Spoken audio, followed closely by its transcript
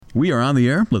We are on the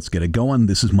air. Let's get it going.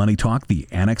 This is Money Talk, the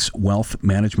Annex Wealth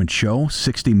Management Show.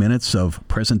 60 minutes of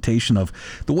presentation of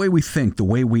the way we think, the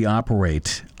way we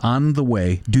operate. On the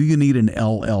way, do you need an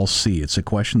LLC? It's a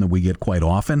question that we get quite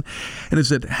often. And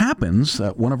as it happens,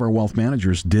 one of our wealth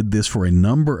managers did this for a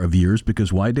number of years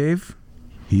because why, Dave?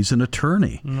 He's an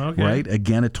attorney, right?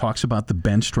 Again, it talks about the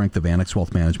bench strength of Annex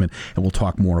Wealth Management, and we'll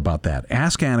talk more about that.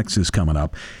 Ask Annex is coming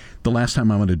up. The last time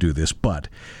I'm going to do this, but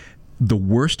the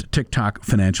worst TikTok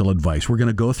financial advice. We're going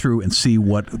to go through and see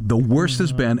what the worst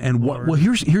has been, and what. Well,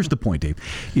 here's the point, Dave,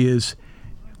 is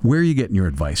where are you getting your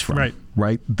advice from?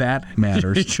 Right? That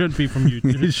matters. It should be from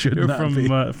YouTube. It should not be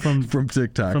from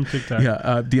TikTok. From TikTok.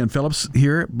 Yeah, Deanne Phillips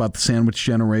here about the sandwich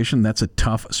generation. That's a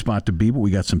tough spot to be, but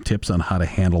we got some tips on how to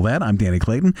handle that. I'm Danny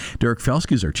Clayton. Derek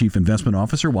Felsky is our Chief Investment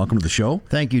Officer. Welcome to the show.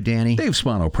 Thank you, Danny. Dave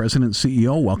Spano, President and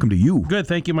CEO. Welcome to you. Good.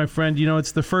 Thank you, my friend. You know,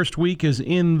 it's the first week is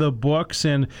in the books,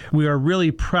 and we are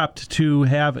really prepped to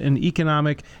have an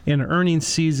economic and earnings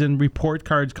season report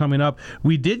cards coming up.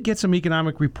 We did get some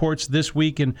economic reports this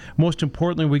week, and most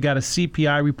importantly, we got a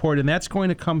CPI report, and that's going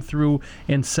to come through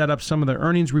and set up some of the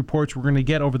earnings reports we're going to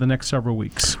get over the next several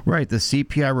weeks. Right. The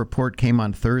CPI report came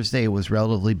on Thursday. It was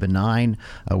relatively benign.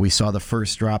 We saw the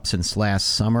first drop since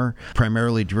last summer,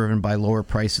 primarily driven by lower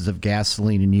prices of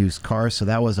gasoline and used cars, so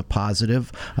that was a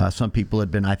positive. Some people had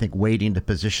been, I think, waiting to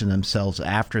position themselves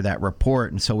after that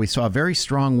report, and so we saw a very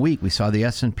strong week. We saw the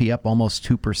S&P up almost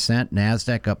 2%,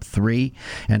 NASDAQ up 3%,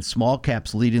 and small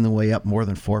caps leading the way up more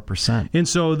than 4%. And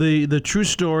so the true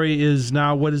story is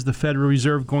now, what is the Federal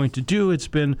Reserve going to do? It's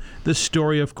been the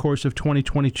story, of course, of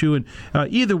 2022. And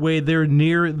either way, they're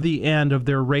near the end of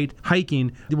their rate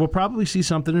hiking. We'll probably see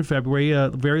something in February,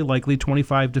 very likely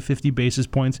 25 to 50 basis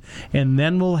points. And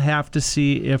then we'll have to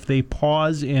see if they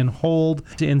pause and hold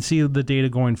and see the data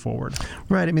going forward.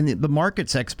 Right. I mean, the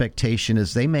market's expectation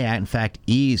is they may, in fact,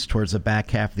 ease towards the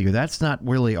back half of the year. That's not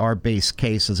really our base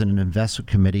case as an investment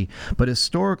committee. But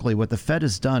historically, what the Fed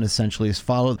has done essentially is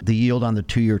follow the yield on the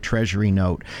 2-year Treasury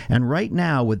note. And right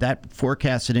now, with that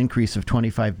forecasted increase of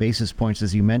 25 basis points,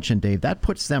 as you mentioned, Dave, that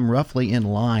puts them roughly in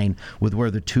line with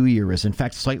where the 2-year is. In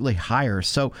fact, slightly higher.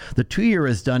 So the 2-year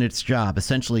has done its job,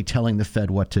 essentially telling the Fed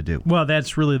what to do. Well,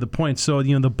 that's really the point. So,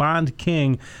 you know, the bond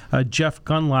king, Jeff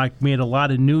Gundlach, made a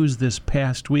lot of news this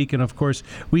past week. And, of course,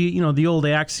 the old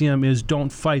axiom is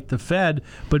don't fight the Fed,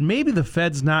 but maybe the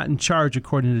Fed's not in charge,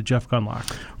 according to Jeff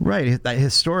Gundlach. Right.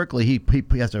 Historically, he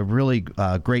has a really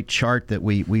great chart that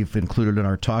we've included in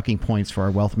our talking points for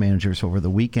our wealth managers over the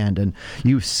weekend. And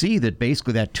you see that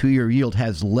basically that 2-year yield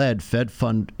has led Fed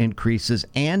fund increases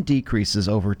and decreases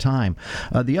over time.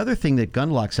 The other thing that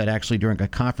Gundlach said actually during a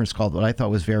conference call that I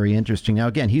thought was very interesting. Now,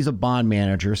 again, he's a bond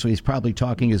manager, so he's probably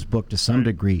talking his book to some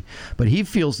degree, but he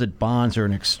feels that bonds are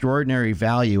an extraordinary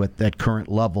value at current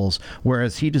levels,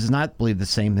 whereas he does not believe the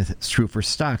same is true for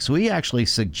stocks. So he actually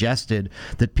suggested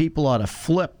that people ought to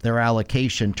flip their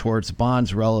allocation towards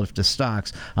bonds relative to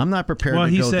stocks. I'm not prepared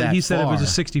to go that far. He said it was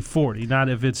a 60-40, not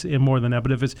if it's more than that,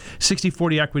 but if it's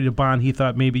 60-40 equity to bond, he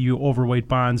thought maybe you overweight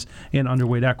bonds and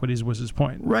underweight equities was his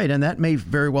point. Right, and that may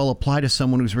very well apply to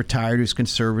someone who's retired, who's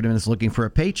conservative, and is looking for a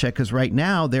paycheck, because right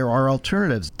now there are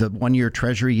alternatives. The 1-year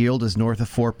Treasury yield is north of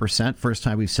 4%, first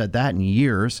time we've said that in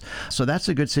years, so that's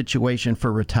a good situation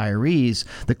for retirees.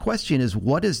 The question is,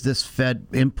 what is this Fed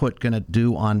input going to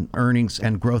do on earnings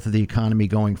and growth of the economy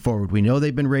going forward? We know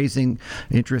they've been raising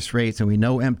interest rates, and we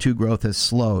know M2 growth has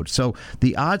slowed. So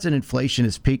the odds that inflation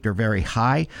has peaked are very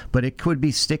high, but it could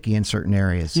be sticky in certain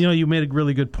areas. You know, you made a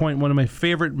really good point. One of my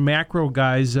favorite macro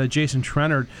guys, Jason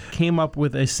Trennert, came up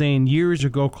with a saying years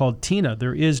ago called Tina,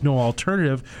 there is no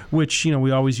alternative, which, you know,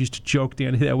 we always used to joke,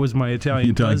 Danny, that was my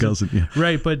Italian cousin. Yeah.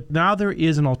 Right, but now there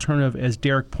is an alternative, as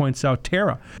Derek points out,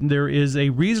 Terra. There is a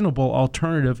reasonable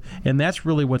alternative, and that's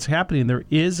really what's happening. There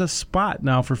is a spot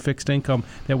now for fixed income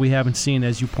that we haven't seen,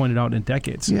 as you pointed out, in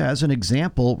decades. Yeah, as an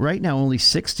example, right now only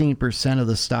 16% of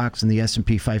the stocks in the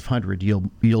S&P 500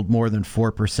 yield more than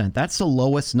 4%. That's the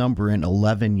lowest number in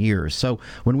 11 years. So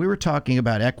when we were talking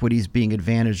about equities being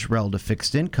advantaged relative to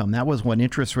fixed income, that was when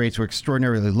interest rates were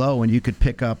extraordinarily low and you could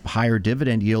pick up higher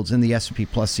dividend yields in the S&P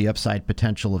plus the upside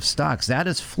potential of stocks. That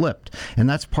has flipped, and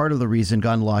that's part of the reason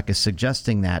Gundlach is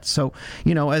suggesting that. So,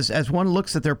 you know, as one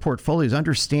looks at their portfolios,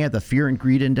 understand the fear and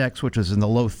greed index, which was in the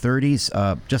low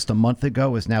 30s just a month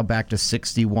ago, is now back to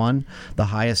 61, the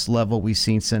highest level we've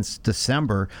seen since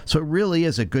December. So it really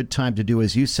is a good time to do,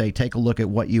 as you say, take a look at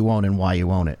what you own and why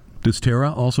you own it. Does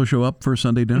Tara also show up for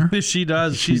Sunday dinner? She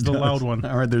does. She's the loud one.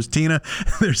 All right, there's Tina,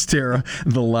 there's Tara,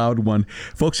 the loud one.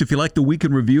 Folks, if you like the Week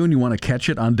in Review and you want to catch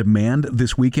it on demand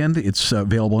this weekend, it's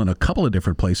available in a couple of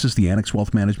different places. The Annex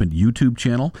Wealth Management YouTube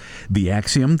channel, The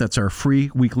Axiom, that's our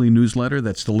free weekly newsletter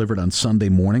that's delivered on Sunday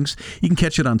mornings. You can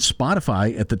catch it on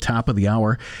Spotify at the top of the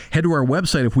hour. Head to our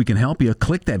website if we can help you.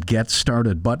 Click that Get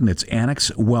Started button. It's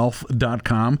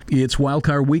annexwealth.com. It's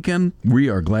Wildcard Weekend. We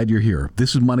are glad you're here.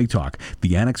 This is Money Talk,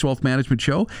 the Annex Wealth Management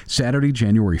Show, Saturday,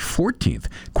 January 14th.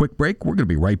 Quick break. We're going to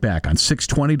be right back on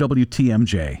 620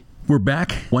 WTMJ. We're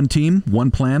back. One team,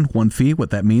 one plan, one fee. What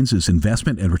that means is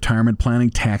investment and retirement planning,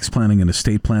 tax planning, and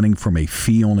estate planning from a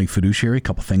fee-only fiduciary. A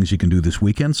couple things you can do this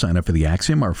weekend. Sign up for the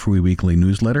Axiom, our free weekly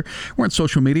newsletter. We're on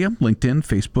social media, LinkedIn,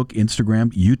 Facebook,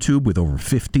 Instagram, YouTube, with over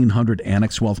 1,500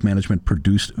 Annex Wealth Management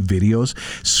produced videos.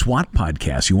 SWAT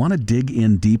podcasts. You want to dig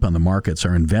in deep on the markets.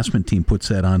 Our investment team puts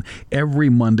that on every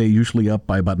Monday, usually up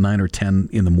by about 9 or 10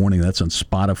 in the morning. That's on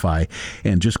Spotify.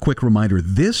 And just quick reminder,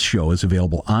 this show is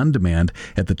available on demand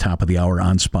at the top of the hour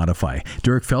on Spotify.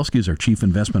 Derek Felsky is our Chief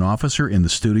Investment Officer in the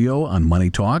studio on Money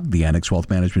Talk, the Annex Wealth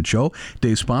Management Show.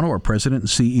 Dave Spano, our President and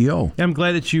CEO. I'm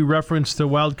glad that you referenced the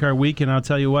Wildcard Week, and I'll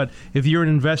tell you what, if you're an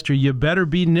investor, you better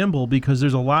be nimble because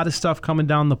there's a lot of stuff coming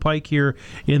down the pike here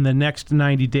in the next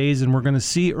 90 days, and we're going to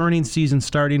see earnings season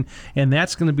starting, and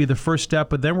that's going to be the first step.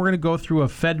 But then we're going to go through a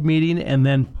Fed meeting, and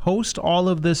then post all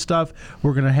of this stuff,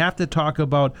 we're going to have to talk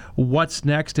about what's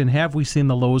next, and have we seen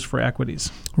the lows for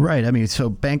equities? Right. I mean, so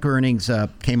bank earnings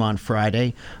came on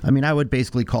Friday. I mean, I would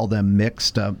basically call them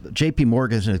mixed. JP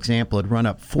Morgan, as an example, had run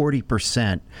up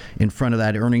 40% in front of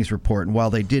that earnings report. And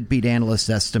while they did beat analyst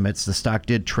estimates, the stock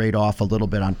did trade off a little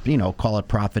bit on, call it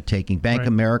profit taking. Bank of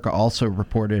America also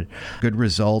reported good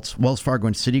results. Wells Fargo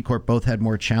and Citicorp both had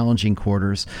more challenging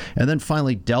quarters. And then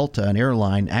finally, Delta, an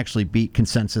airline, actually beat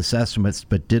consensus estimates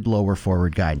but did lower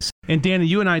forward guidance. And Danny,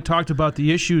 you and I talked about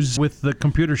the issues with the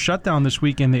computer shutdown this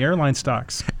week in the airline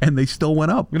stocks. And they still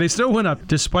went up. They still went up,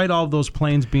 despite all of those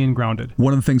planes being grounded.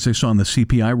 One of the things I saw in the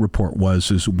CPI report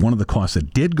is one of the costs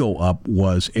that did go up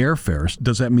was airfares.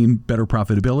 Does that mean better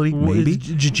profitability? Maybe.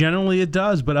 Generally it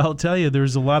does, but I'll tell you,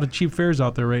 there's a lot of cheap fares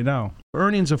out there right now.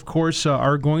 Earnings, of course,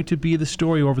 are going to be the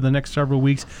story over the next several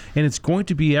weeks, and it's going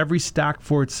to be every stock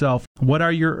for itself. What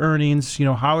are your earnings?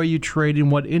 How are you trading?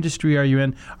 What industry are you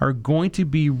in? Are going to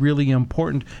be really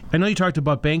important. I know you talked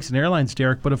about banks and airlines,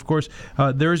 Derek, but of course,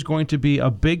 there's going to be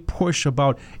a big push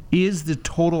about, is the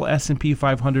total S&P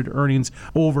 500 earnings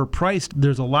overpriced?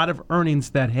 There's a lot of earnings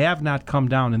that have not come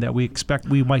down and that we expect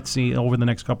we might see over the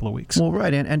next couple of weeks. Well,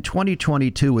 right, and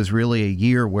 2022 was really a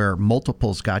year where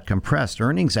multiples got compressed.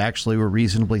 Earnings actually were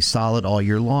reasonably solid all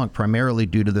year long, primarily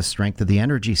due to the strength of the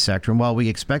energy sector. And while we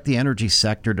expect the energy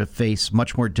sector to face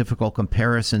much more difficult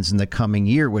comparisons in the coming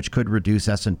year, which could reduce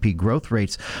S&P growth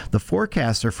rates, the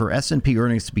forecasts are for S&P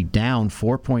earnings to be down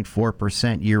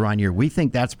 4.4% year on year. We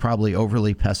think that's probably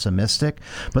overly pessimistic.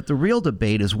 But the real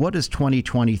debate is, what is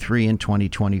 2023 and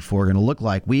 2024 going to look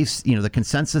like? The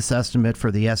consensus estimate for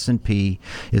the S&P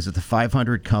is that the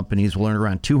 500 companies will earn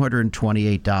around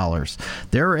 $228.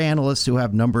 There are analysts who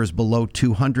have numbers below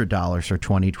 $200 for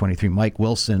 2023. Mike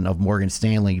Wilson of Morgan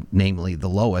Stanley, namely the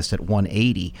lowest at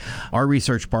 $180. Our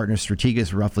research partner Stratega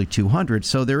is roughly $200.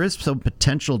 So there is some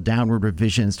potential downward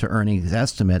revisions to earnings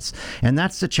estimates. And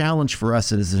that's the challenge for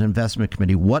us as an investment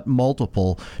committee. What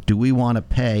multiple do we want to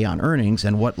pay on earnings,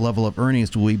 and what level of earnings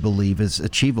do we believe is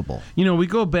achievable? We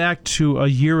go back to a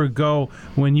year ago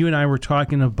when you and I were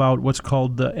talking about what's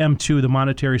called the M2, the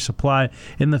monetary supply,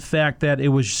 and the fact that it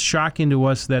was shocking to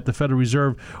us that the Federal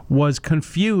Reserve was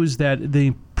confused that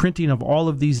the printing of all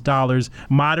of these dollars,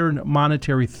 modern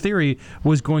monetary theory,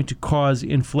 was going to cause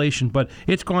inflation. But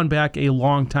it's gone back a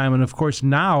long time. And of course,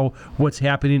 now what's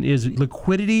happening is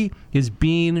liquidity is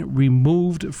being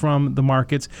removed from the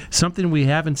markets, something we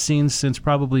haven't seen since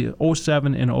probably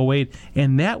 07 and 08.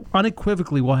 And that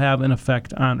unequivocally will have an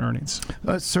effect on earnings.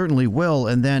 It certainly will.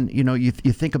 And then, you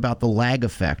think about the lag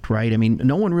effect, right? I mean,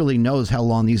 no one really knows how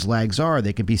long these lags are.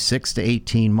 They could be 6 to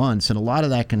 18 months. And a lot of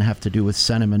that can have to do with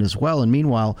sentiment as well. And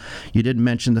meanwhile, you didn't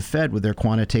mention the Fed with their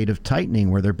quantitative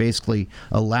tightening, where they're basically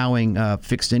allowing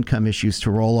fixed income issues to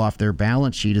roll off their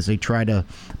balance sheet as they try to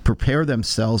prepare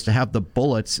themselves to have the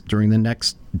bullets during the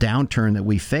next downturn that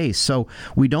we face. So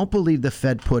we don't believe the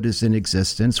Fed put is in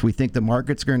existence. We think the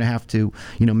market's going to have to,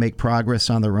 make progress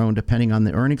on their own depending on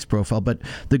the earnings profile. But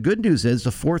the good news is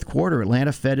the fourth quarter,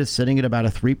 Atlanta Fed is sitting at about a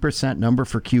 3% number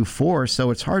for Q4.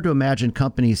 So it's hard to imagine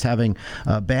companies having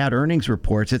bad earnings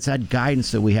reports. It's that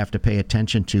guidance that we have to pay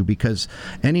attention to, because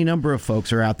any number of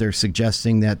folks are out there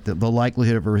suggesting that the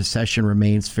likelihood of a recession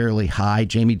remains fairly high.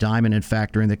 Jamie Dimon, in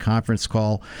fact, during the conference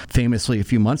call, famously a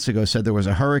few months ago said there was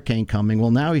a hurricane coming.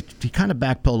 Well, now he kind of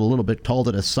backpedaled a little bit, called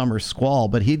it a summer squall,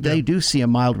 but they do see a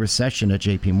mild recession at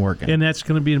JP Morgan. And that's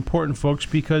going to be important, folks,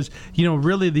 because,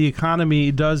 really the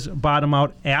economy does bottom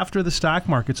out after the stock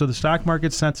market. So the stock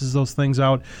market senses those things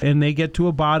out, and they get to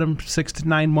a bottom 6 to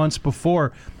 9 months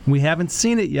before. We haven't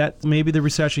seen it yet. Maybe the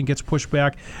recession gets pushed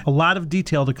back. A lot of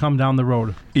detail to come down the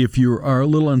road. If you are a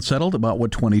little unsettled about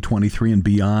what 2023 and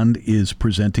beyond is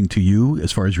presenting to you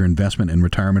as far as your investment and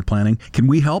retirement planning, can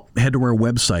we help? Head to our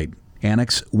website,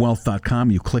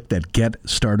 annexwealth.com. You click that Get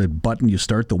Started button. You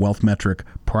start the wealth metric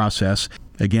process.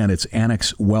 Again, it's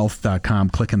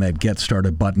annexwealth.com. Click on that Get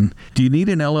Started button. Do you need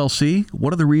an LLC?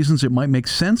 What are the reasons it might make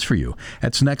sense for you?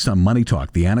 That's next on Money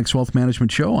Talk, the Annex Wealth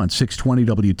Management Show on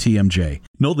 620 WTMJ.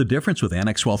 Know the difference with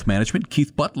Annex Wealth Management?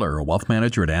 Keith Butler, a wealth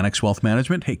manager at Annex Wealth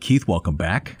Management. Hey, Keith, welcome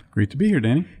back. Great to be here,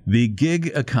 Danny. The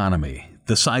gig economy,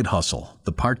 the side hustle,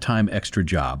 the part-time extra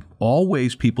job, all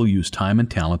ways people use time and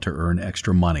talent to earn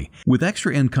extra money. With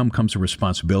extra income comes a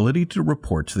responsibility to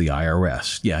report to the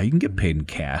IRS. Yeah, you can get paid in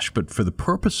cash, but for the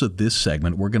purpose of this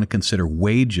segment, we're going to consider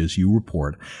wages you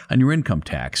report on your income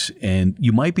tax. And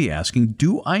you might be asking,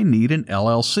 do I need an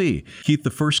LLC? Keith, the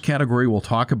first category we'll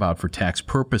talk about for tax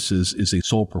purposes is a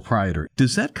sole proprietor.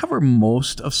 Does that cover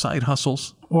most of side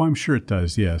hustles? Oh, I'm sure it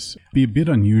does, yes. It'd be a bit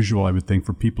unusual, I would think,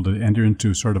 for people to enter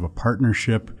into sort of a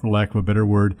partnership, for lack of a better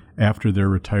word, after their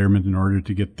retirement in order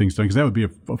to get things done, because that would be a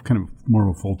kind of more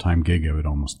of a full-time gig, I would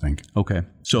almost think. Okay.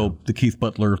 So the Keith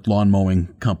Butler lawn mowing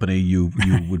company, you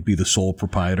would be the sole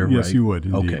proprietor, right? Yes, you would,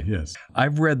 indeed, okay. Yes.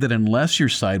 I've read that unless your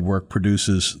side work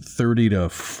produces $30,000 to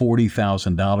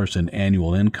 $40,000 in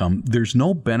annual income, there's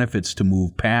no benefits to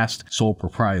move past sole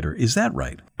proprietor. Is that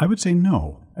right? I would say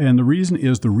no. And the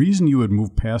reason you would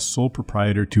move past sole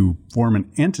proprietor to form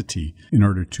an entity in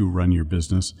order to run your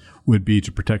business would be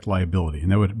to protect liability.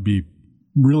 And that would be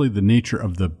really the nature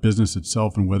of the business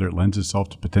itself and whether it lends itself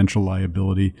to potential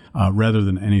liability rather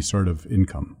than any sort of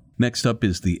income. Next up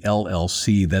is the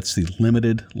LLC. That's the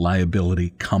Limited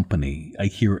Liability Company. I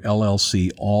hear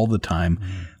LLC all the time.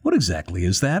 What exactly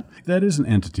is that? That is an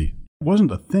entity. It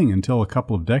wasn't a thing until a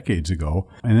couple of decades ago,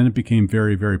 and then it became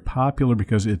very, very popular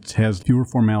because it has fewer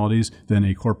formalities than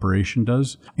a corporation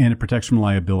does, and it protects from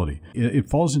liability. It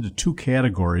falls into two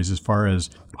categories as far as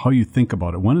how you think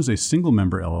about it. One is a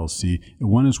single-member LLC, and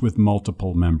one is with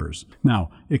multiple members.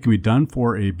 Now, it can be done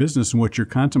for a business, and what you're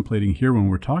contemplating here when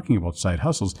we're talking about side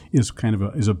hustles is kind of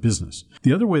a business.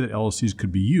 The other way that LLCs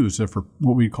could be used are for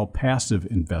what we call passive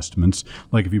investments,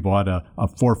 like if you bought a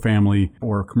four-family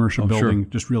or a commercial building,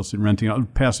 just real estate renting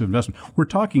out, passive investment. We're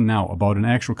talking now about an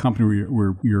actual company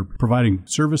where you're providing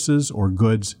services or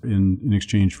goods in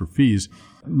exchange for fees.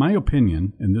 My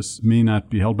opinion, and this may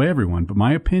not be held by everyone, but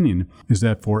my opinion is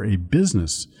that for a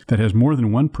business that has more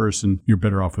than one person, you're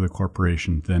better off with a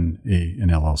corporation than an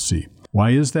LLC.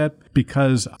 Why is that?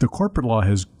 Because the corporate law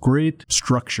has great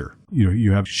structure.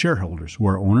 You have shareholders who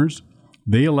are owners.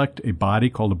 They elect a body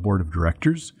called a board of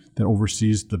directors that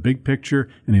oversees the big picture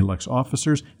and elects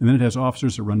officers, and then it has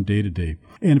officers that run day to day.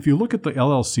 And if you look at the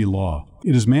LLC law,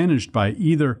 it is managed by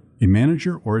either a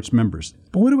manager or its members.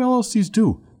 But what do LLCs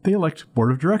do? They elect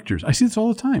board of directors. I see this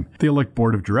all the time. They elect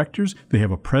board of directors. They have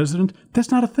a president.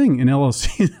 That's not a thing in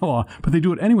LLC law, but they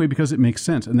do it anyway because it makes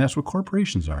sense, and that's what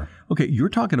corporations are. Okay, you're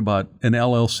talking about an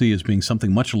LLC as being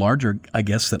something much larger, I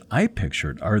guess, than I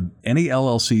pictured. Are any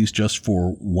LLCs just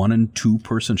for 1 and 2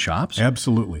 person shops?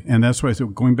 Absolutely, and that's why I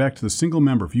said going back to the single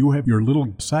member, if you have your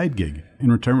little side gig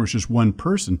in retirement with just one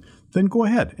person, then go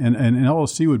ahead. And an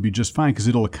LLC would be just fine because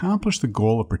it'll accomplish the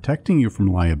goal of protecting you from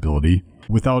liability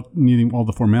without needing all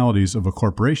the formalities of a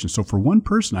corporation. So for one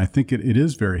person, I think it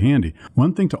is very handy.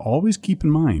 One thing to always keep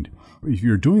in mind, if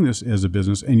you're doing this as a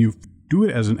business and you do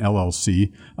it as an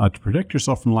LLC to protect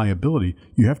yourself from liability,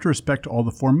 you have to respect all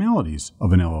the formalities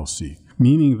of an LLC,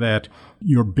 meaning that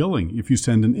Your billing, if you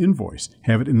send an invoice,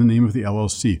 have it in the name of the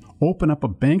LLC. Open up a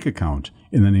bank account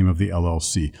in the name of the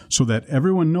LLC so that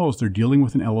everyone knows they're dealing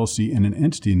with an LLC and an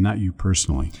entity, not you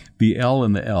personally. The L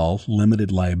and the L,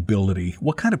 limited liability,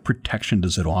 what kind of protection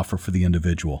does it offer for the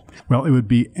individual? Well, it would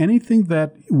be anything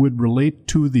that would relate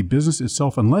to the business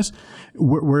itself, unless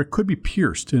where it could be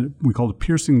pierced. We call it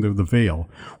piercing the veil.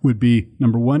 Would be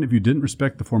number one, if you didn't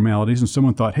respect the formalities and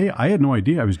someone thought, hey, I had no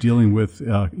idea I was dealing with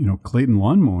Clayton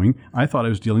Lawn Mowing. I thought I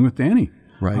was dealing with Danny.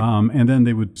 Right. And then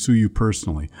they would sue you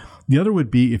personally. The other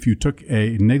would be if you took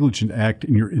a negligent act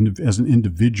as an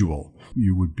individual,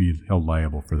 you would be held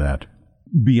liable for that.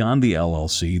 Beyond the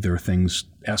LLC, there are things,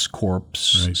 S corps,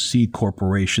 Right. C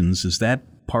corporations. Is that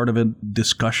part of a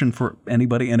discussion for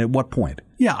anybody, and at what point?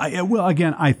 Yeah,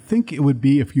 I think it would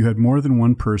be if you had more than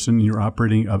one person and you're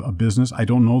operating a business. I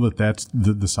don't know that that's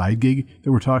the side gig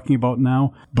that we're talking about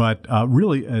now, but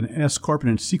really an S corp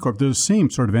and a C corp, they're the same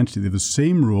sort of entity. They have the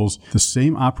same rules, the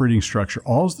same operating structure,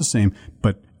 all is the same,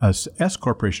 but a S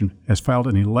corporation has filed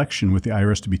an election with the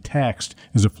IRS to be taxed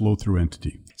as a flow-through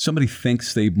entity. Somebody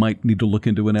thinks they might need to look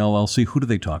into an LLC. Who do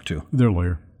they talk to? Their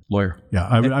lawyer. Yeah,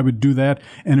 I would do that.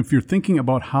 And if you're thinking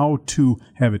about how to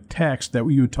have it taxed, that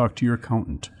way you would talk to your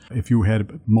accountant. If you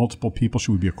had multiple people,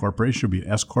 should it be a corporation, should it be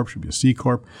an S corp, should it be a C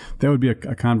corp? That would be a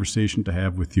conversation to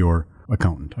have with your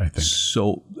accountant, I think.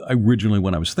 So originally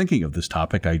when I was thinking of this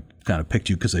topic, I kind of picked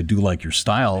you because I do like your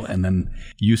style. And then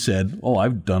you said,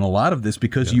 I've done a lot of this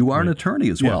because you are an attorney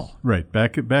as well. Right.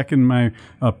 Back in my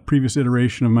previous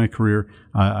iteration of my career,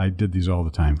 I did these all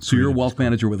the time. So you're a wealth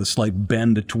manager with a slight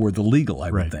bend toward the legal,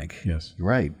 I would think. Yes.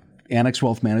 Right. Annex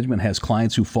Wealth Management has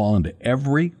clients who fall into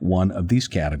every one of these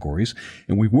categories,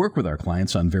 and we work with our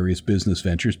clients on various business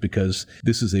ventures because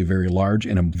this is a very large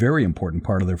and a very important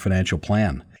part of their financial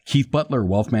plan. Keith Butler,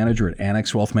 Wealth Manager at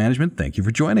Annex Wealth Management, thank you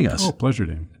for joining us. Oh, pleasure,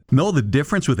 Dan. Know the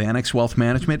difference with Annex Wealth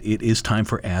Management? It is time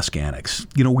for Ask Annex.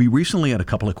 We recently had a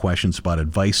couple of questions about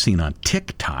advice seen on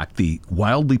TikTok, the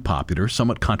wildly popular,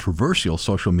 somewhat controversial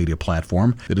social media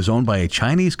platform that is owned by a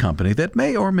Chinese company that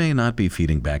may or may not be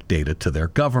feeding back data to their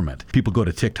government. People go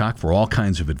to TikTok for all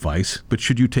kinds of advice, but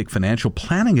should you take financial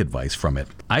planning advice from it?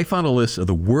 I found a list of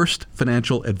the worst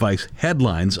financial advice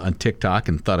headlines on TikTok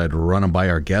and thought I'd run them by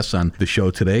our guests on the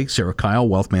show today. Sarah Kyle,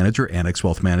 Wealth Manager, Annex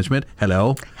Wealth Management.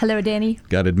 Hello. Hello, Danny.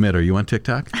 Got to admit, are you on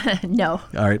TikTok? No.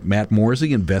 All right. Matt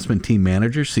Morsey, Investment Team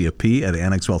Manager, CFP at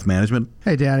Annex Wealth Management.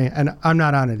 Hey, Danny, and I'm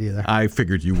not on it either. I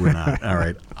figured you were not. All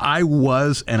right. I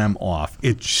was, and I'm off.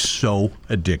 It's so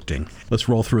addicting. Let's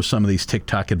roll through some of these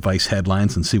TikTok advice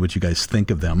headlines and see what you guys think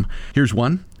of them. Here's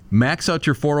one. Max out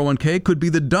your 401k could be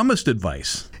the dumbest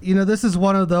advice. This is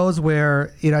one of those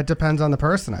where, it depends on the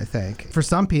person, I think. For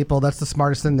some people, that's the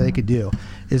smartest thing they could do,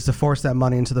 is to force that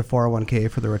money into the 401k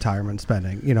for the retirement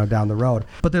spending, down the road.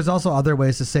 But there's also other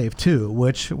ways to save, too,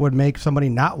 which would make somebody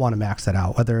not want to max it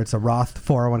out, whether it's a Roth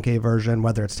 401k version,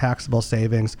 whether it's taxable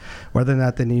savings, whether or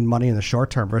not they need money in the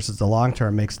short term versus the long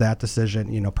term makes that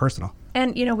decision, personal.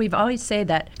 And, we've always say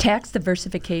that tax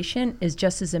diversification is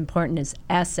just as important as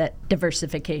asset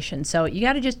diversification. So you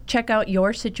got to just check out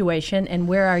your situation and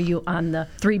where are you on the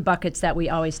three buckets that we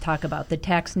always talk about, the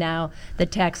tax now, the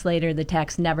tax later, the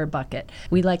tax never bucket.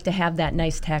 We like to have that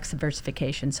nice tax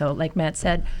diversification. So like Matt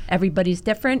said, everybody's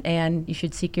different and you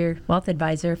should seek your wealth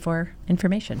advisor for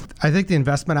information. I think the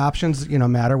investment options,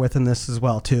 matter within this as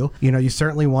well, too. You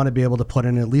certainly want to be able to put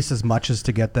in at least as much as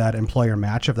to get that employer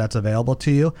match if that's available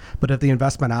to you. But if the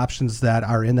investment options that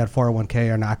are in that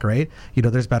 401k are not great,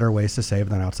 there's better ways to save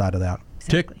than outside of that.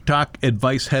 Exactly. TikTok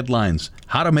advice headlines.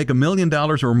 How to make $1 million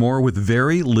or more with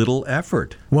very little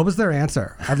effort. What was their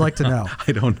answer? I'd like to know.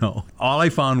 I don't know. All I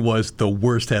found was the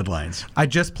worst headlines. I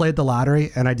just played the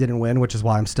lottery and I didn't win, which is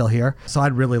why I'm still here. So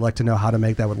I'd really like to know how to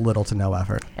make that with little to no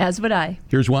effort. As would I.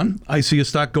 Here's one. I see a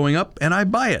stock going up and I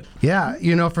buy it.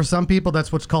 Yeah, for some people,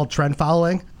 that's what's called trend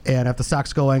following. And if the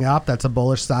stock's going up, that's a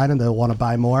bullish sign and they'll want to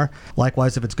buy more.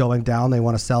 Likewise, if it's going down, they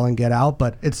want to sell and get out.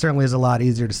 But it certainly is a lot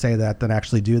easier to say that than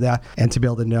actually do that. And to be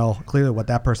able to know clearly what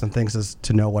that person thinks is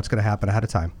to know what's going to happen ahead of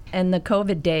time. And the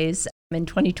COVID days in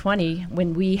 2020,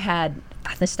 when we had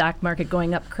the stock market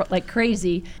going up like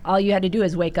crazy, all you had to do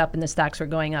is wake up and the stocks were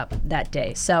going up that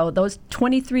day. So those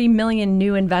 23 million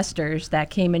new investors that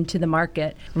came into the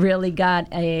market really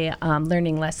got a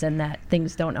learning lesson that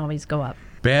things don't always go up.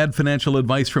 Bad financial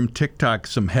advice from TikTok,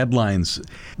 some headlines.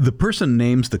 The person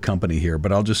names the company here,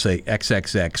 but I'll just say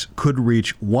XXX could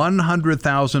reach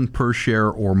 $100,000 per share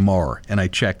or more. And I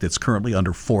checked, it's currently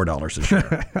under $4 a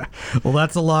share. Well,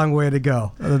 that's a long way to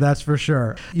go. That's for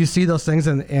sure. You see those things,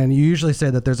 and you usually say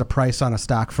that there's a price on a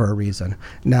stock for a reason.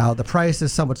 Now, the price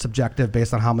is somewhat subjective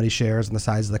based on how many shares and the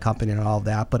size of the company and all of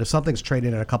that. But if something's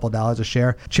trading at a couple dollars a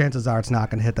share, chances are it's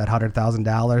not going to hit that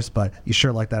 $100,000, but you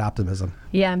sure like that optimism.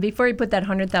 Yeah, and before you put that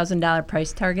 $100,000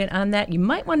 price target on that, you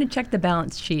might want to check the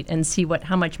balance sheet and see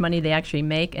how much money they actually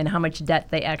make and how much debt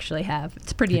they actually have.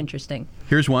 It's pretty interesting.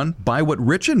 Here's one. Buy what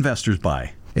rich investors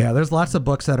buy. Yeah, there's lots of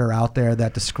books that are out there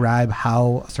that describe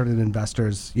how certain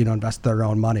investors, invest their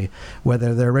own money,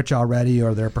 whether they're rich already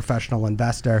or they're a professional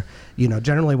investor.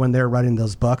 Generally when they're writing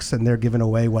those books and they're giving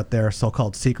away what their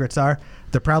so-called secrets are,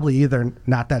 they're probably either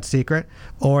not that secret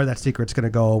or that secret's going to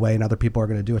go away and other people are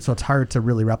going to do it. So it's hard to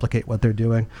really replicate what they're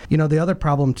doing. The other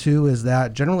problem too is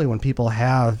that generally when people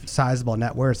have sizable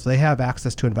net worths, they have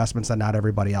access to investments that not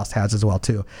everybody else has as well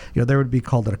too. They would be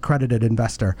called an accredited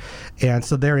investor. And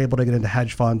so they're able to get into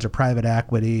hedge funds or private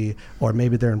equity, or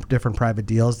maybe they're in different private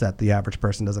deals that the average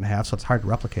person doesn't have. So it's hard to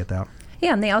replicate that.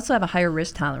 Yeah, and they also have a higher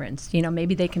risk tolerance.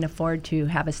 Maybe they can afford to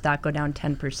have a stock go down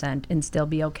 10% and still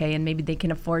be okay, and maybe they can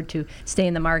afford to stay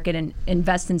in the market and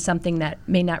invest in something that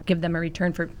may not give them a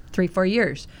return for 3-4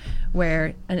 years,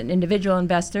 where an individual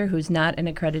investor who's not an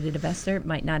accredited investor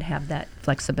might not have that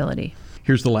flexibility.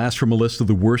 Here's the last from a list of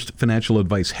the worst financial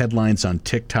advice headlines on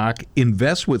TikTok.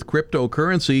 Invest with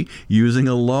cryptocurrency using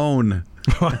a loan.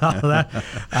 Well,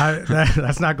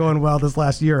 that's not going well this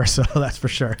last year or so, that's for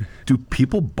sure. Do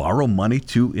people borrow money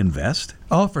to invest?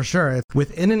 Oh, for sure.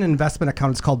 Within an investment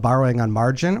account, it's called borrowing on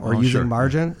margin or using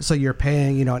margin. So you're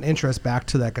paying, an interest back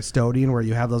to that custodian where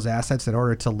you have those assets in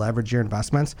order to leverage your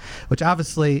investments, which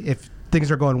obviously if things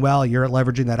are going well, you're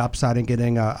leveraging that upside and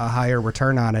getting a higher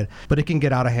return on it. But it can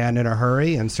get out of hand in a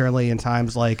hurry. And certainly in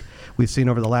times like we've seen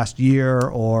over the last year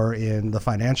or in the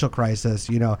financial crisis,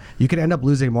 you can end up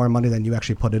losing more money than you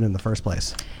actually put in the first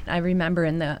place. I remember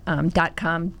in the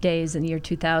dot-com days in the year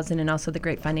 2000 and also the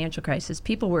great financial crisis,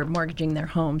 people were mortgaging their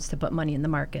homes to put money in the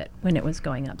market when it was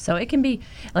going up. So it can be,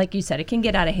 like you said, it can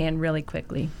get out of hand really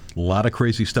quickly. A lot of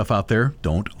crazy stuff out there.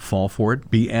 Don't fall for it.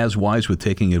 Be as wise with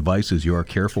taking advice as you are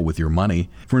careful with your money.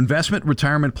 For investment,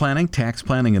 retirement planning, tax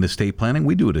planning, and estate planning,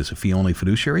 we do it as a fee-only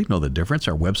fiduciary. Know the difference?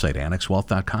 Our website,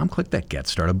 AnnexWealth.com. Click that Get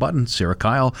Started button. Sarah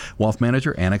Kyle, Wealth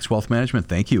Manager, Annex Wealth Management.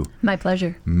 Thank you. My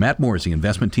pleasure. Matt Moores, the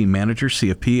Investment Team Manager,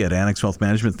 CFP at Annex Wealth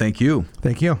Management. Thank you.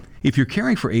 Thank you. If you're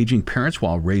caring for aging parents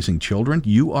while raising children,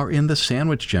 you are in the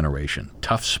sandwich generation.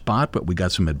 Tough spot, but we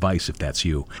got some advice if that's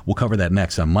you. We'll cover that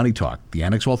next on Money Talk, the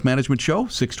Annex Wealth Management Show,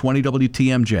 620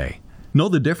 WTMJ. Know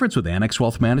the difference with Annex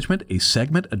Wealth Management, a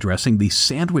segment addressing the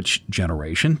sandwich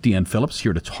generation. Deanne Phillips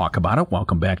here to talk about it.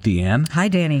 Welcome back, Deanne. Hi,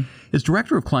 Danny. As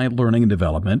Director of Client Learning and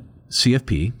Development,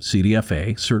 CFP,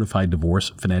 CDFA, Certified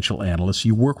Divorce Financial Analyst.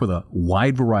 You work with a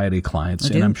wide variety of clients,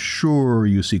 and I'm sure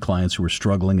you see clients who are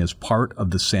struggling as part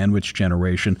of the sandwich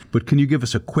generation. But can you give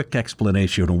us a quick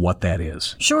explanation of what that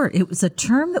is? Sure. It was a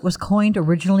term that was coined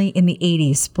originally in the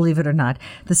 80s, believe it or not.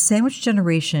 The sandwich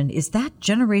generation is that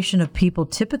generation of people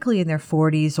typically in their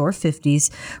 40s or 50s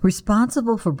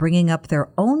responsible for bringing up their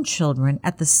own children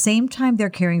at the same time they're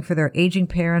caring for their aging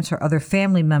parents or other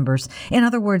family members. In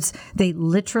other words, they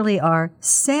literally are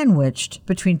sandwiched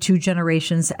between two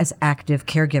generations as active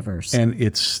caregivers. And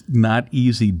it's not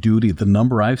easy duty. The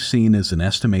number I've seen is an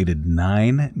estimated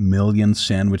 9 million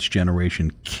sandwich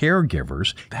generation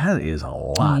caregivers. That is a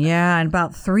lot. Yeah, and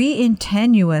about 3 in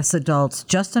 10 U.S. adults,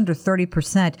 just under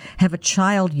 30%, have a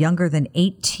child younger than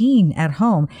 18 at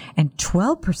home, and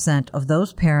 12% of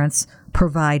those parents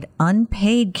provide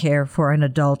unpaid care for an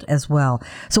adult as well.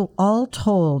 So all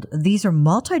told, these are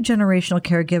multi-generational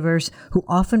caregivers who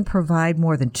often provide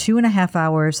more than 2.5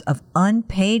 hours of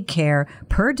unpaid care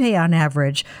per day on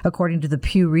average, according to the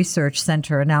Pew Research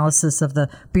Center analysis of the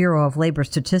Bureau of Labor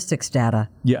Statistics data.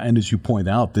 Yeah, and as you point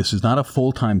out, this is not a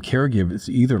full-time caregiver. It's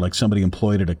either like somebody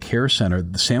employed at a care center.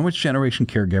 The sandwich generation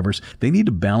caregivers, they need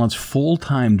to balance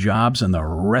full-time jobs and the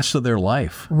rest of their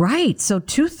life. Right. So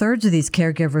 2/3 of these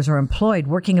caregivers are employed,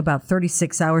 working about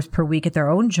 36 hours per week at their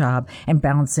own job and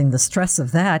balancing the stress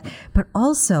of that. But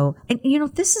also, and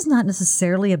this is not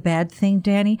necessarily a bad thing,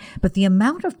 Danny, but the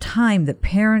amount of time that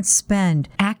parents spend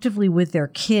acting actively with their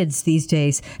kids these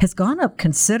days has gone up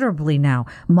considerably now.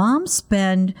 Moms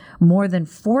spend more than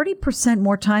 40%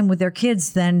 more time with their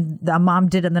kids than a mom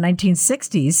did in the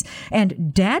 1960s,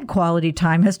 and dad quality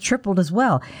time has tripled as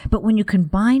well. But when you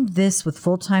combine this with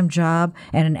full-time job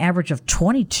and an average of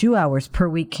 22 hours per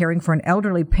week caring for an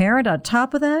elderly parent on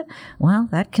top of that, well,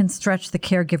 that can stretch the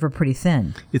caregiver pretty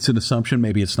thin. It's an assumption,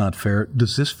 maybe it's not fair.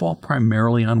 Does this fall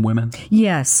primarily on women?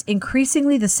 Yes.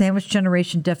 Increasingly, the sandwich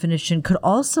generation definition could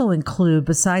also include,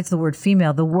 besides the word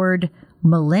female, the word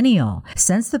millennial.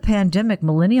 Since the pandemic,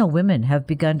 millennial women have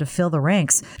begun to fill the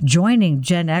ranks, joining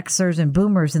Gen Xers and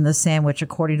boomers in the sandwich,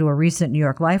 according to a recent New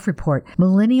York Life report.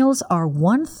 Millennials are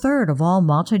 1/3 of all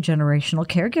multi-generational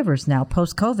caregivers now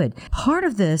post-COVID. Part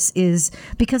of this is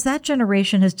because that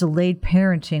generation has delayed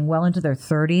parenting well into their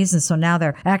 30s, and so now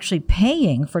they're actually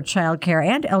paying for childcare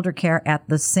and elder care at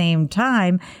the same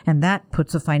time, and that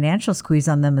puts a financial squeeze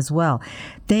on them as well.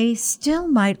 They still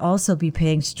might also be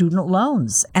paying student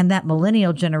loans, and that millennial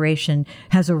generation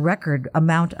has a record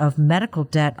amount of medical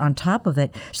debt on top of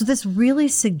it. So this really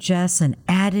suggests an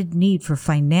added need for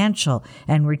financial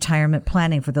and retirement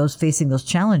planning for those facing those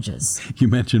challenges. You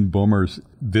mentioned boomers.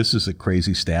 This is a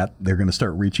crazy stat. They're going to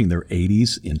start reaching their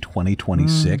 80s in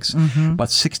 2026. About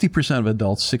 60% of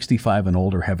adults 65 and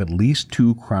older have at least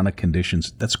 2 chronic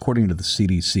conditions. That's according to the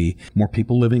CDC. More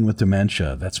people living with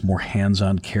dementia. That's more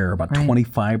hands-on care. About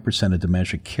 25% of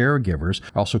dementia caregivers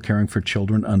are also caring for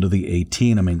children under the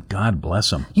 18. I mean, God bless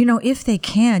them. You know, if they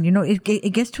can,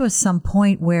 it gets to some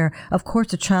point where, of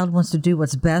course, a child wants to do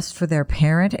what's best for their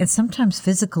parent, and sometimes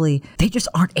physically they just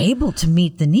aren't able to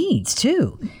meet the needs,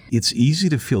 too. It's easy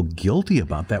to feel guilty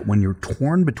about that when you're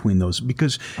torn between those,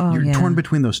 because torn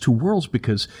between those two worlds,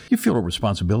 because you feel a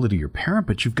responsibility to your parent,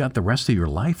 but you've got the rest of your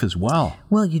life as well.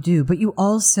 Well, you do, but you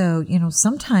also,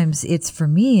 sometimes it's, for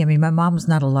me, I mean, my mom was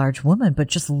not a large woman, but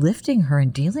just lifting her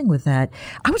and dealing with that,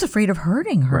 I was afraid of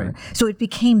hurting her. Right. So it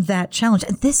became that challenge.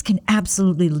 And this can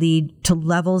absolutely lead to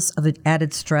levels of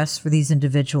added stress for these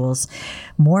individuals.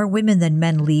 More women than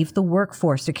men leave the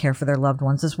workforce to care for their loved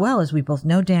ones as well, as we both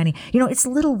know, Danny. It's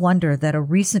little wonder that a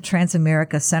recent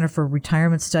Transamerica Center for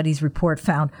Retirement Studies report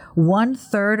found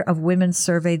 1/3 of women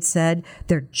surveyed said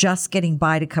they're just getting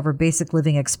by to cover basic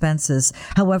living expenses.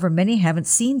 However, many haven't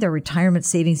seen their retirement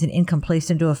savings and income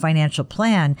placed into a financial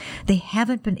plan. They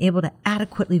haven't been able to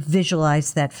adequately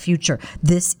visualize that future.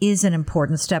 This is an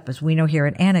important step, as we know here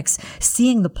at Annex,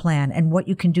 seeing the plan and what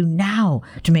you can do now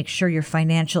to make sure your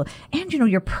financial and,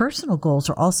 your personal goals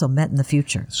are also met in the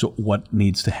future. So what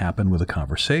needs to happen with a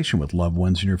conversation with loved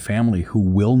ones in your family who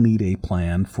will need a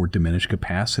plan for diminished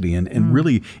capacity? And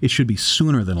really, it should be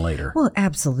sooner than later. Well,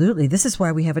 absolutely. This is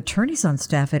why we have attorneys on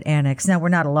staff at Annex. Now, we're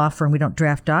not a law firm. We don't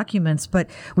draft documents, but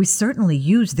we certainly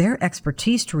use their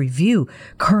expertise to review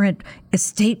current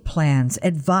estate plans,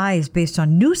 advise based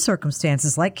on new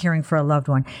circumstances like caring for a loved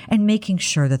one, and making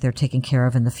sure that they're taken care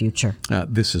of in the future.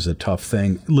 This is a tough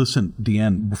thing. Listen,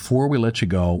 Deanne, before we let you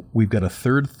go, we've got a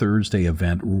third Thursday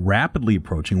event rapidly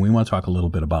approaching. We want to talk a little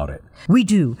bit about it. We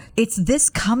do. It's this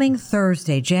coming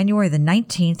Thursday, January the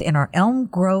 19th, in our Elm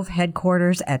Grove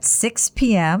headquarters at 6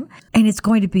 p.m. And it's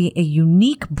going to be a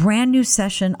unique, brand new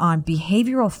session on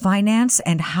behavioral finance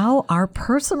and how our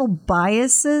personal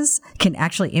biases can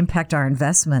actually impact our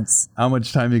investments. How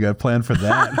much time you got planned for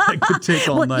that? It could take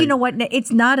all night. You know what?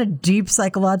 It's not a deep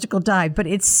psychological dive, but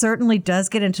it certainly does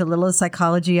get into a little of the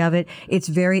psychology of it. It's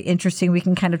very interesting. We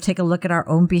can kind of take a look at our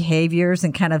own behaviors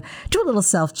and kind of do a little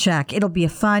self-check. It'll be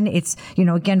fun. It's,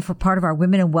 again, for part of our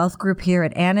Women in Wealth group here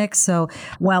at Annex. So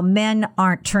while men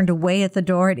aren't turned away at the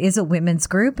door, it is a women's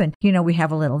group. And, we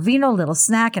have a little vino, a little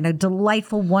snack, and a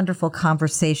delightful, wonderful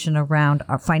conversation around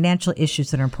our financial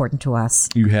issues that are important to us.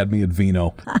 You had me at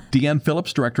vino. Deanne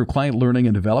Phillips, Director of Client Learning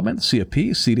and Development,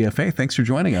 CFP, CDFA. Thanks for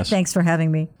joining us. Thanks for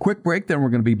having me. Quick break, then we're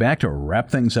going to be back to wrap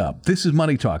things up. This is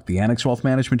Money Talk, the Annex Wealth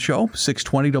Management Show,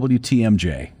 620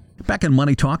 WTMJ. Back in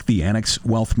Money Talk, the Annex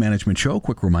Wealth Management Show.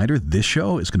 Quick reminder, this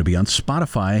show is going to be on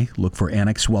Spotify. Look for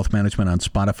Annex Wealth Management on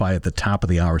Spotify at the top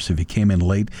of the hour. So if you came in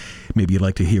late, maybe you'd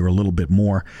like to hear a little bit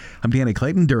more. I'm Danny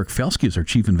Clayton. Derek Felsky is our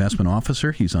Chief Investment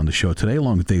Officer. He's on the show today,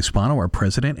 along with Dave Spano, our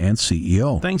President and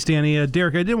CEO. Thanks, Danny.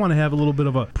 Derek, I did want to have a little bit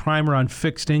of a primer on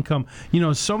fixed income.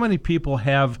 So many people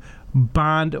have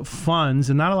bond funds,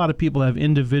 and not a lot of people have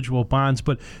individual bonds,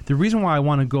 but the reason why I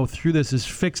want to go through this is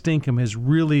fixed income has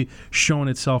really shown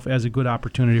itself as a good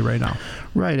opportunity right now.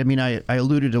 Right. I mean, I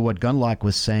alluded to what Gunlock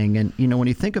was saying, and when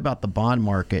you think about the bond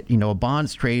market,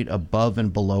 bonds trade above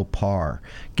and below par.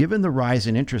 Given the rise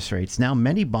in interest rates, now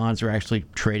many bonds are actually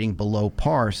trading below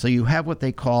par. So you have what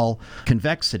they call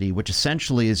convexity, which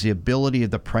essentially is the ability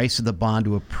of the price of the bond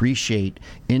to appreciate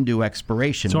into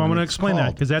expiration. So I'm going to explain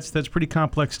that, because that's pretty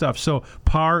complex stuff. So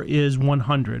par is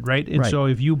 100, right? And Right. so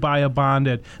if you buy a bond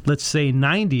at, let's say,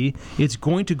 90, it's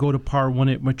going to go to par when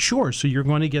it matures. So you're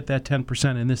going to get that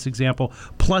 10% in this example,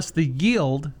 plus the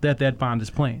yield that bond is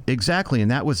paying. Exactly, and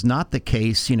that was not the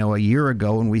case, a year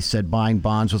ago when we said buying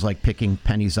bonds was like picking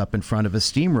pennies up in front of a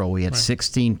steamroll. We had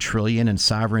 $16 trillion in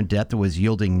sovereign debt that was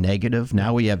yielding negative.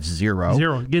 Now we have zero.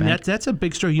 Again, that's a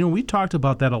big story. We talked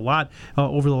about that a lot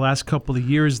over the last couple of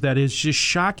years. That is just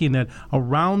shocking that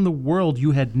around the world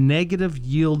you had negative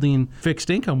yielding fixed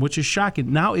income, which is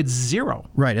shocking. Now it's zero.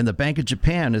 Right, and the Bank of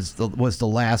Japan was the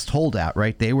last holdout,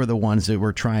 right? They were the ones that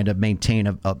were trying to maintain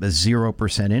a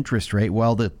 0% interest rate.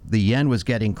 Well, the yen was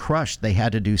getting crushed. They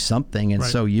had to do something, and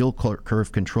so yield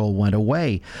curve control went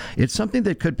away. It's something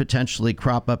that could potentially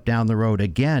crop up down the road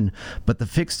again, but the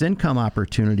fixed income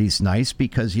opportunity is nice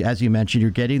because, as you mentioned,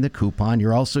 you're getting the coupon.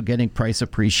 You're also getting price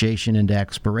appreciation into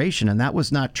expiration, and that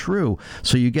was not true.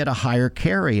 So you get a higher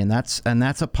carry, and that's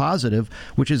a positive,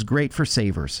 which is great for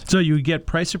savers. So you get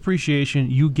price appreciation,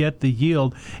 you get the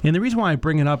yield, and the reason why I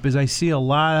bring it up is I see a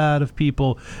lot of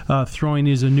people throwing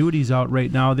these annuities out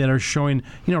right now that are showing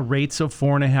rates of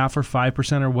 4.5% or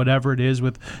 5% or whatever it is,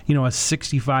 with a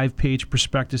 65-page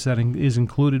prospectus that is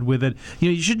included with it.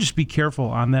 You should just be careful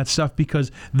on that stuff,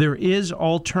 because there is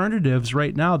alternatives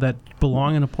right now that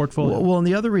belong in a portfolio. Well, and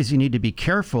the other reason you need to be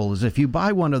careful is if you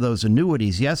buy one of those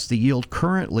annuities, yes, the yield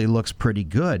currently looks pretty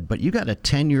good, but you got a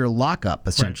 10-year lockup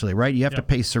essentially, right? You have to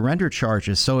pay surrender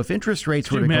charges. So if interest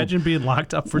rates were to imagine being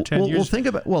locked up for 10 years? Well, think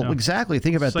about exactly.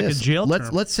 Think about it's like this. A jail term.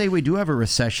 Let's say we do have a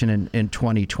recession in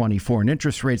 2024 and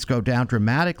interest rates go down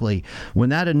dramatically. When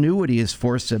that annuity is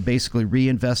forced to basically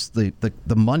reinvest the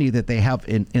money that they have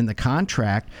in the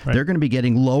contract, they're going to be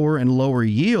getting lower and lower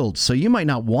yields. So you might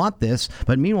not want this,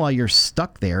 but meanwhile you're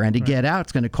stuck there, and to get out,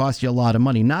 it's going to cost you a lot of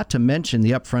money. Not to mention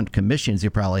the upfront commissions you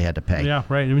probably had to pay. Yeah,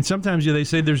 right. I mean, sometimes they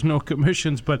say there's no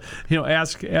commissions, but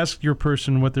ask your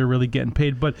person what they're really getting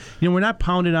paid. But we're not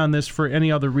pounded on this for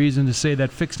any other reason to say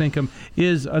that fixed income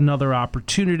is another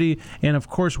opportunity. And of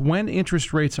course, when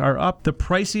interest rates are up, the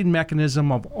pricing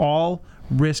mechanism of all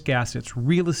risk assets,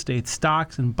 real estate,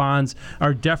 stocks, and bonds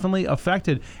are definitely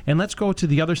affected. And let's go to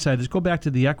the other side. Let's go back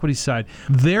to the equity side.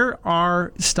 There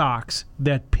are stocks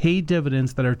that pay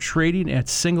dividends that are trading at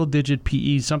single-digit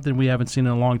PE, something we haven't seen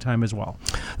in a long time as well.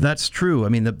 That's true. I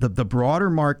mean, the broader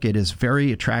market is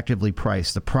very attractively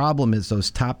priced. The problem is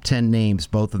those top 10 names,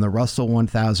 both in the Russell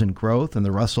 1000 Growth and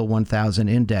the Russell 1000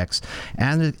 Index.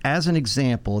 And as an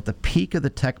example, at the peak of the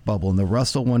tech bubble in the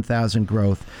Russell 1000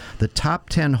 Growth, the top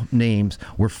 10 names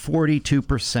were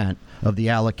 42% of the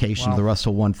allocation of the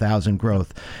Russell 1000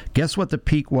 Growth. Guess what the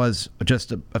peak was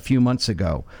just a few months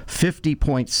ago?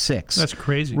 50.6. That's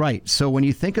crazy. Right. So when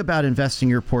you think about investing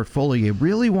your portfolio, you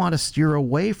really want to steer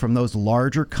away from those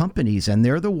larger companies, and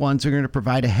they're the ones that are going to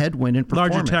provide a headwind in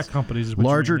performance. Larger tech companies is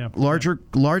what you mean, yeah.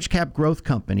 Large cap growth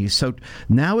companies. So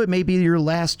now it may be your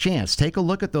last chance. Take a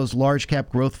look at those large cap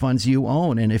growth funds you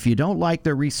own, and if you don't like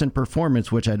their recent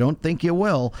performance, which I don't think you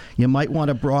will, you might want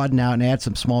to broaden out and add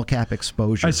some small cap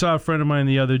exposure. I saw a friend of mine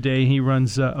the other day. He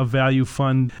runs a value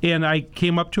fund, and I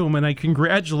came up to him and I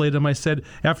congratulated him. I said,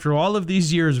 after all of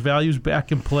these years, value's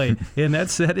back in play. And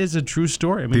that is a true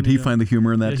story. I mean, did he find the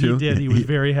humor in that too? He did. He was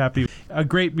very happy. A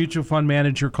great mutual fund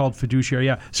manager called Fiduciary.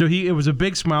 Yeah. So it was a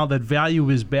big smile that value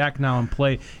is back now in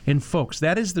play. And folks,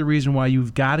 that is the reason why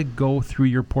you've got to go through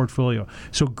your portfolio.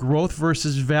 So growth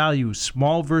versus value,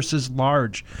 small versus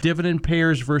large, dividend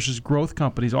payers versus growth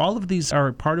companies. All of these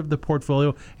are part of the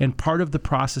portfolio and part of the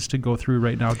process to go through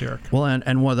right now, Derek. Well,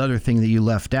 and one other thing that you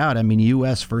left out, I mean,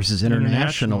 U.S. versus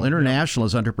international. International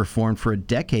has underperformed for a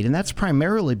decade, and that's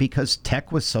primarily because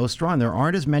tech was so strong. There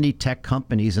aren't as many tech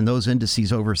companies in those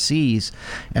indices overseas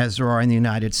as there are in the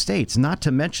United States. Not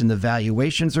to mention the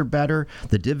valuations are better,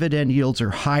 the dividend yields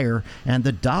are higher, and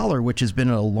the dollar, which has been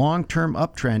in a long-term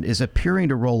uptrend, is appearing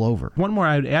to roll over. One more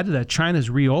I would add to that, China's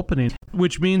reopening.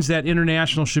 which means that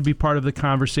international should be part of the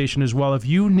conversation as well. If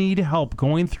you need help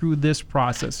going through this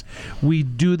process, we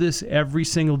do this every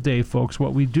single day, folks.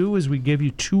 What we do is we give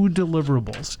you 2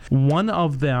 deliverables. One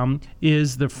of them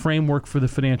is the framework for the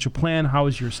financial plan. How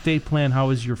is your estate plan? How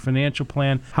is your financial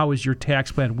plan? How is your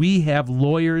tax plan? We have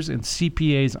lawyers and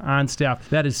CPAs on staff.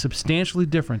 That is substantially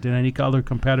different than any other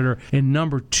competitor. And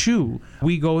number 2,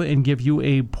 we go and give you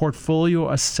a portfolio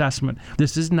assessment.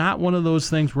 This is not one of those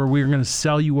things where we're going to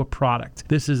sell you a product.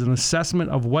 This is an assessment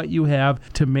of what you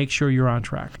have to make sure you're on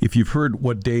track. If you've heard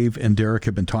what Dave and Derek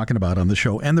have been talking about on the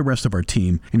show and the rest of our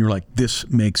team, and you're like, this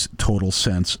makes total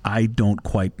sense, I don't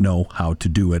quite know how to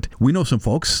do it. We know some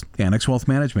folks, Annex Wealth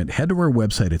Management. Head to our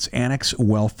website. It's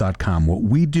annexwealth.com. What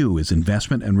we do is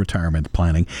investment and retirement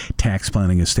planning, tax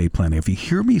planning, estate planning. If you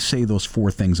hear me say those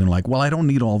 4 things and like, well, I don't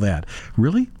need all that.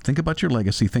 Really? Think about your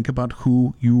legacy. Think about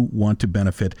who you want to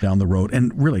benefit down the road.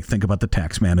 And really think about the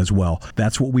tax man as well.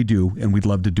 That's what we do, and we'd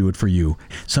love to do it for you.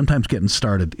 Sometimes getting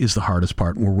started is the hardest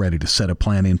part, and we're ready to set a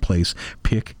plan in place.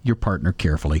 Pick your partner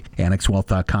carefully.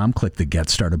 AnnexWealth.com. Click the Get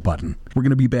Started button. We're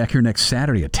going to be back here next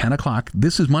Saturday at 10 o'clock.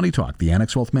 This is Money Talk, the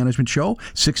Annex Wealth Management Show,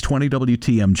 620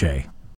 WTMJ.